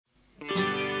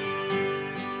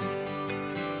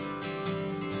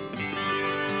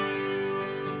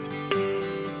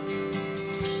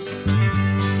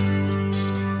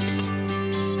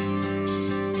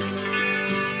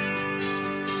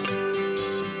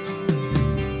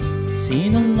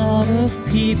Seen a lot of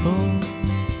people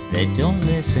that don't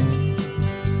listen,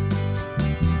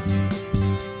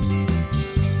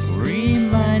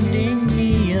 reminding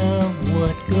me of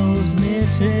what goes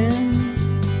missing.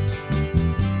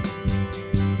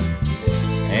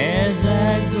 As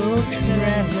I go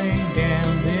traveling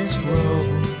down this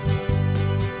road,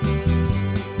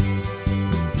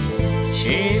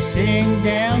 chasing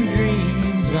down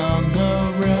dreams on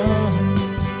the run,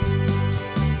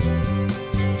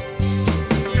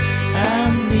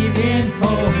 I'm leaving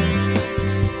home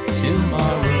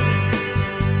tomorrow.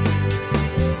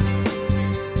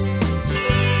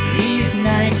 These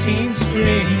 19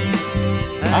 springs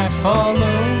I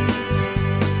follow,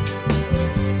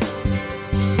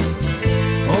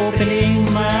 opening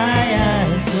my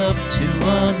eyes up to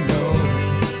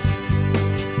unknowns,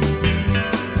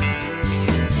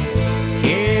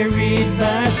 carried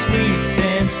by sweet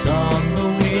scents on the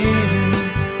wind.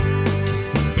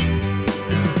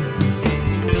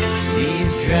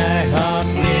 These dry, hot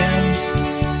winds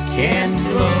can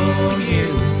blow you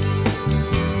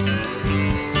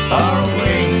far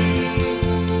away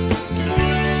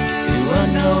to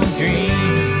unknown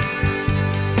dreams.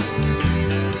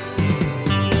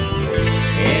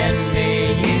 And may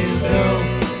you go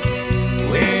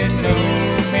where no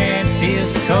man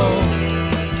feels cold,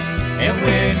 and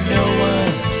where no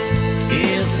one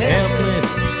feels helpless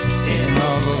and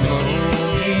all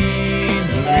alone in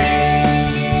the rain.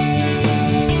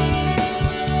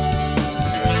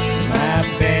 My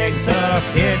bags are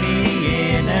heavy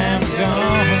and I'm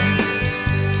gone,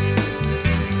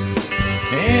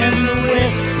 and the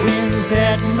west wind's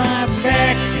at my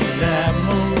back as I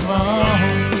move on.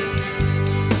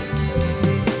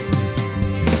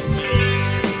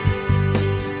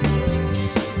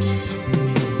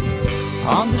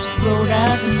 On this road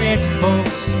I've met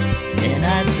folks and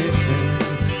I listen.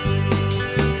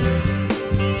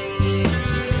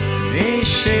 They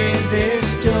share their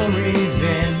stories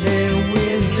and their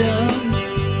wisdom.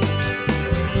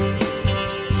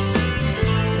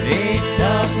 They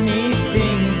taught me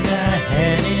things I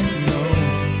hadn't known.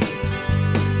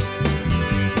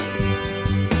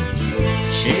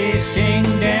 Chasing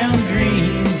down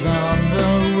dreams on the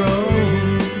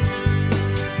road.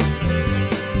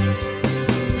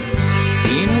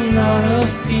 Seen a lot of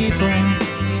people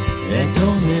that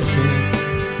don't listen,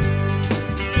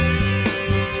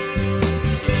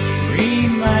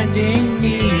 reminding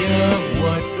me of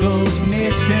what goes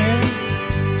missing.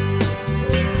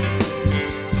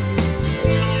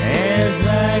 As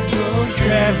I go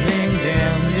traveling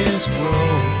down this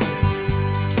road,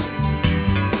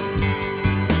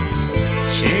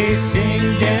 chasing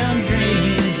down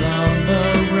dreams on the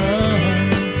run.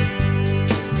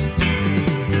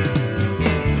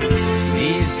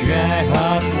 These dry,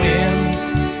 hot winds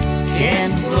can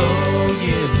blow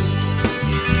you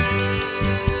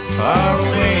far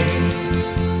away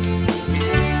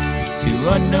to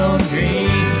unknown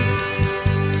dreams.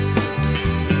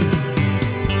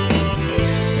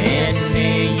 And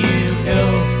may you go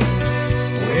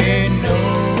where no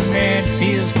man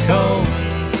feels cold,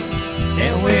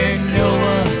 and where no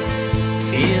one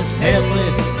feels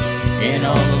helpless and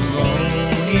all alone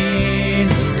in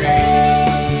the rain.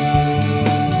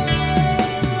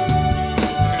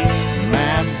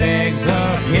 My bags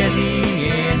are heavy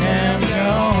and I'm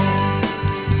gone,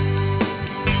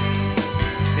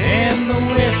 and the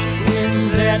west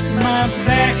wind's at my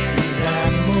back as I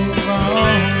move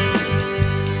on.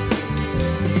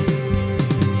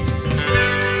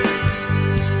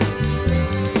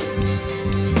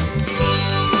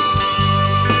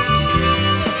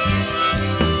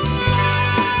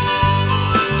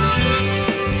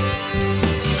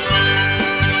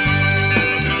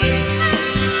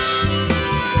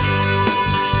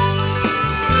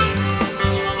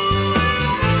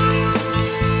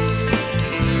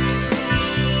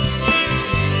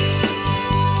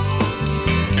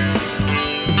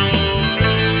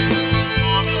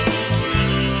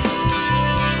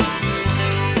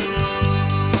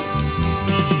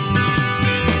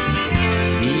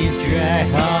 Dry,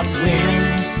 hot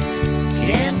winds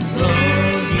can blow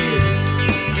you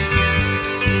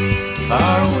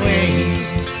far away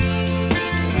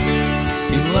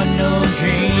to unknown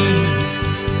dreams.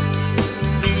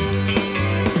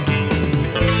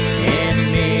 And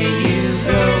may you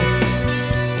go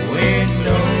where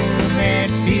no man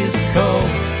feels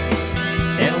cold,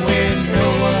 and where no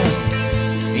one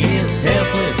feels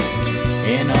helpless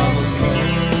and all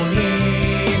alone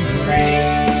in the rain.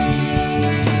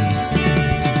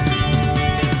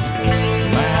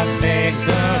 Bags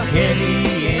are heavy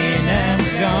and I'm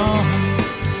gone,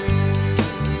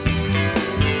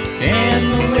 and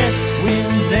the west west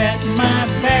wind's at my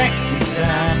back as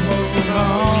I move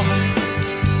on.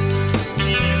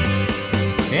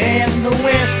 And the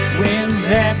west wind's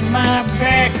at my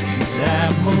back as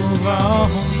I move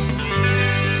on.